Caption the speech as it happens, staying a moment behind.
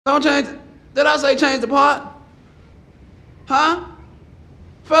Don't change. Did I say change the part? Huh?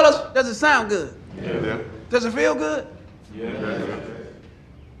 Fellas, does it sound good? Yeah. Does it feel good? Yeah.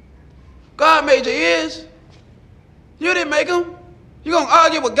 God made your ears. You didn't make them. You gonna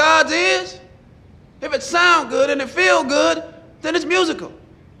argue with God's ears? If it sound good and it feel good, then it's musical.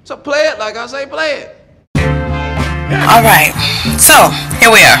 So play it like I say play it. All right, so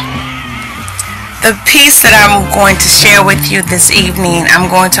here we are. The piece that I'm going to share with you this evening, I'm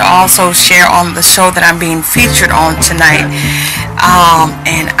going to also share on the show that I'm being featured on tonight.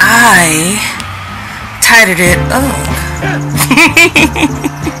 And I titled it,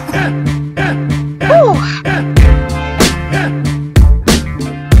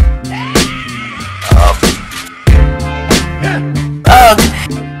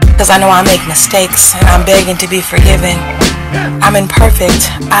 because I know I make mistakes and I'm begging to be forgiven. I'm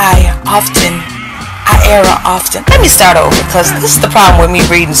imperfect. I err often. Let me start over, because this is the problem with me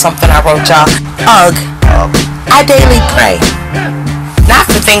reading something I wrote, y'all. I daily pray, not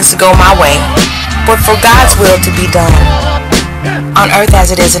for things to go my way, but for God's will to be done on earth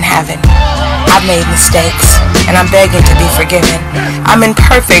as it is in heaven. I've made mistakes and I'm begging to be forgiven. I'm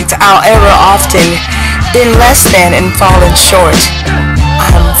imperfect. I'll err often, been less than and fallen short.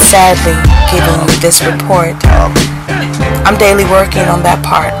 I'm sadly giving you this report. I'm daily working on that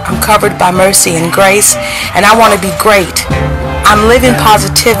part. I'm covered by mercy and grace, and I want to be great. I'm living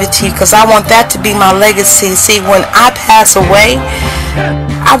positivity because I want that to be my legacy. See, when I pass away,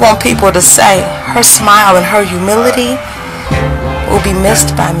 I want people to say her smile and her humility will be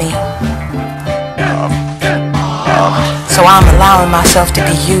missed by me. So I'm allowing myself to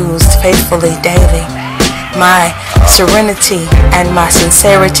be used faithfully daily. My serenity and my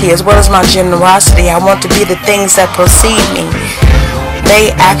sincerity, as well as my generosity, I want to be the things that precede me.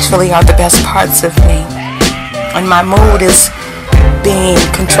 They actually are the best parts of me. And my mood is being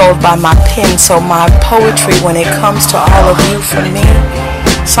controlled by my pen, so my poetry, when it comes to all of you from me,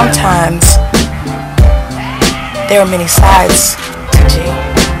 sometimes there are many sides to G.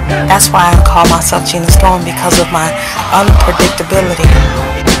 That's why I call myself Gena Storm, because of my unpredictability.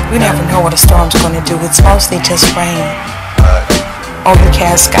 We never know what a storm's going to do. It's mostly just rain.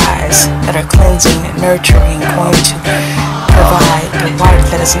 Overcast skies that are cleansing and nurturing, going to provide the water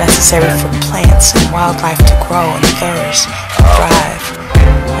that is necessary for plants and wildlife to grow and flourish and thrive.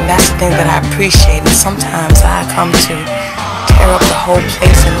 And that's the thing that I appreciate. And sometimes I come to tear up the whole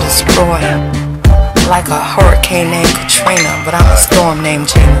place and destroy, like a hurricane named Katrina, but I'm a storm named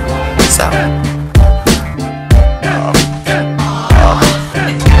Gena. So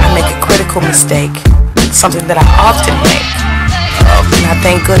mistake, something that I often make, and I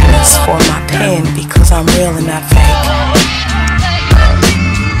thank goodness for my pen, because I'm real and not fake.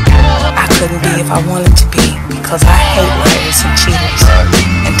 I couldn't be if I wanted to be, because I hate liars and cheaters.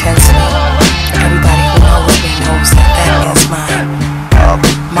 Intensity. Everybody who knows me knows that that is my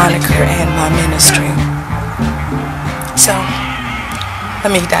moniker and my ministry. So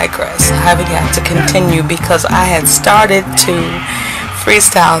let me digress. I haven't got to continue, because I had started to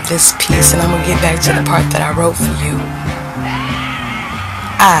freestyle this piece, and I'm gonna get back to the part that I wrote for you.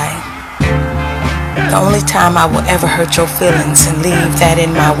 The only time I will ever hurt your feelings and leave that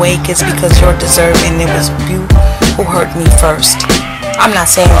in my wake is because you're deserving. It was you who hurt me first. I'm not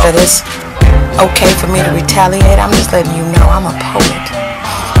saying that it's okay for me to retaliate. I'm just letting you know I'm a poet,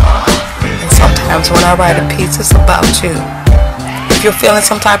 and sometimes when I write a piece, it's about you. If you're feeling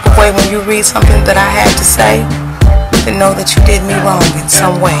some type of way when you read something that I had to say, to know that you did me wrong in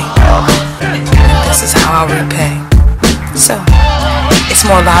some way. This is how I'll repay. So, it's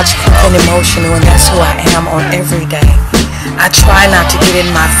more logical than emotional, and that's who I am on every day. I try not to get in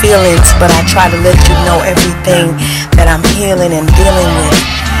my feelings, but I try to let you know everything that I'm healing and dealing with.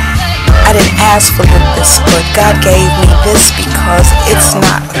 I didn't ask for this, but God gave me this because it's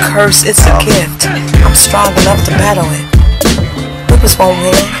not a curse, it's a gift. I'm strong enough to battle it. Whippers won't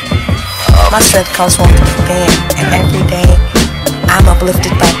win. My strength comes from within, and every day I'm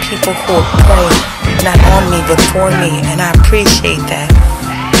uplifted by people who pray, not on me but for me, and I appreciate that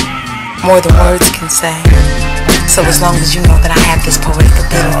more than words can say. So as long as you know that I have this poetic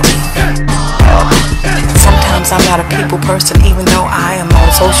ability, sometimes I'm not a people person, even though I am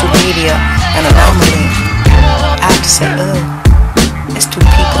on social media an anomaly. I have to say, it's two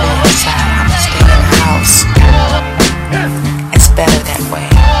people inside. I'ma stay in the house. It's better that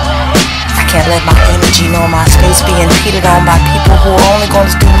way. I can't let my energy nor my space be impeded on by people who are only going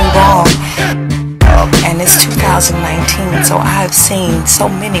to do me wrong. And it's 2019, so I've seen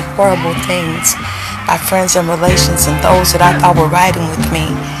so many horrible things by friends and relations and those that I thought were riding with me.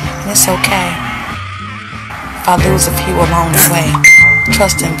 And it's okay if I lose a few along the way.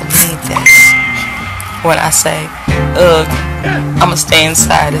 Trust and believe this. When I say, ugh, I'ma stay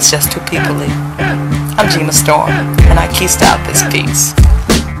inside, it's just 2 people leave. I'm Gena Storm, and I keyed out this piece.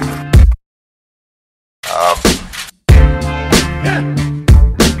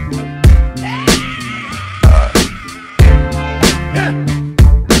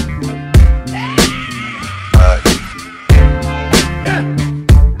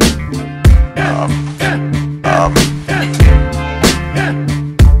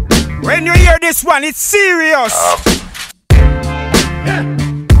 When you hear this one, it's serious.